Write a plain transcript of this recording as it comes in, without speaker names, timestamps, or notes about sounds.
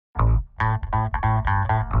Hi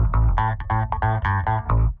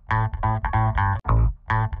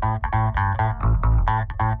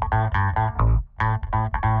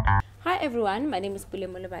everyone, my name is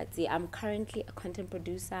Puleng Molebatsi. I'm currently a content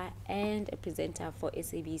producer and a presenter for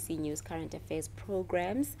SABC News Current Affairs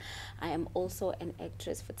programs. I am also an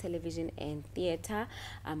actress for television and theatre.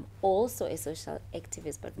 I'm also a social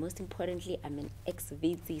activist, but most importantly, I'm an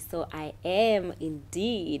ex-Wits, so I am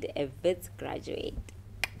indeed a Wits graduate.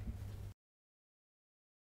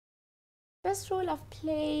 First role I've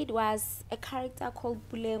played was a character called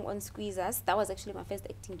Puleng on Squeezers. That was actually my first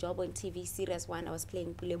acting job on TV, series one. I was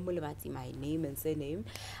playing Puleng Molebatsi, my name and surname,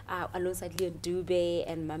 alongside Lineo Junior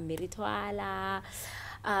and Mameritoala,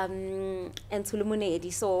 and Tumelo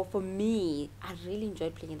Modiba. So for me, I really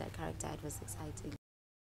enjoyed playing that character. It was exciting.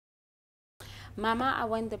 Mama, I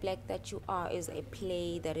Want the Black That You Are is a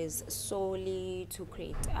play that is solely to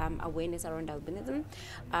create awareness around albinism.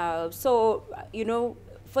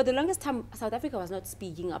 For the longest time, South Africa was not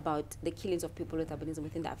speaking about the killings of people with albinism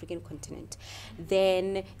within the African continent.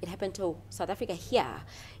 Then it happened to South Africa here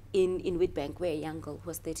in Witbank, where a young girl who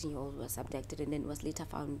was 13-year-old was abducted and then was later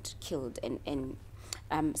found killed, and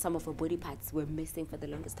some of her body parts were missing for the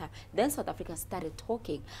longest time. Then South Africa started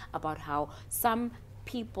talking about how some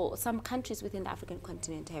countries within the African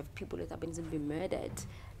continent have people with albinism being murdered,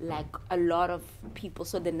 like a lot of people.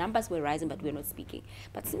 So the numbers were rising, but we're not speaking.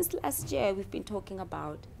 But since last year, we've been talking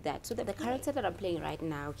about that. So the character that I'm playing right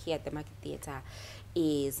now here at the Market Theatre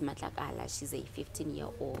is Matlakala. She's a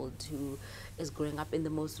 15-year-old who is growing up in the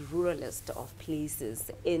most ruralist of places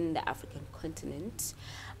in the African continent.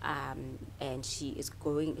 And she's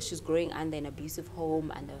growing under an abusive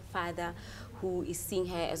home, under a father who is seeing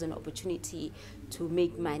her as an opportunity to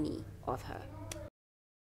make money of her.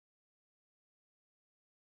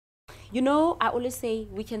 You know, I always say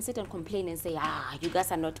we can sit and complain and say, you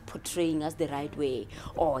guys are not portraying us the right way.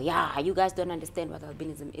 Or, you guys don't understand what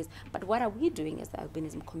albinism is. But what are we doing as the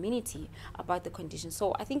albinism community about the condition?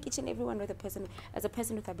 So I think each and every one with as a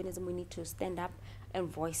person with albinism, we need to stand up and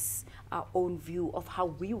voice our own view of how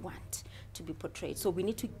we want to be portrayed. So we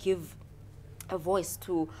need to give a voice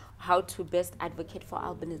to how to best advocate for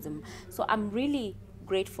albinism. So I'm really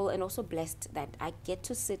grateful and also blessed that I get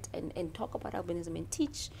to sit and talk about albinism and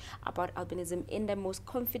teach about albinism in the most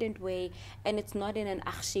confident way, and it's not in an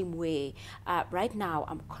shame way. Right now,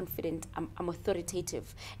 I'm confident, I'm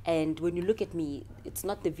authoritative, and when you look at me, it's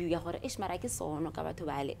not the view,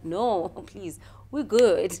 no, please, we're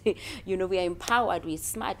good. You know, we are empowered, we're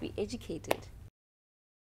smart, we're educated.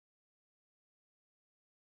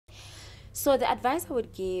 So the advice I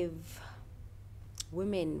would give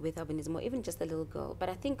women with albinism, or even just a little girl, but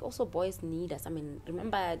I think also boys need us. I mean,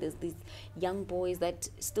 remember, there's these young boys that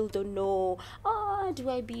still don't know, do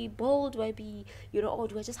I be bold, do I be, or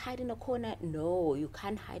do I just hide in a corner? No, you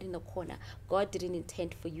can't hide in a corner. God didn't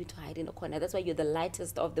intend for you to hide in a corner. That's why you're the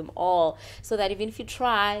lightest of them all, so that even if you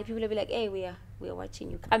try, people will be like, hey, we are watching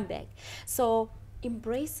you, come back. So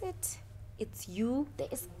embrace it. It's you. There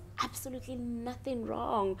is absolutely nothing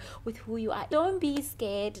wrong with who you are. Don't be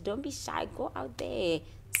scared. Don't be shy. Go out there.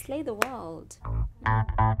 Slay the world.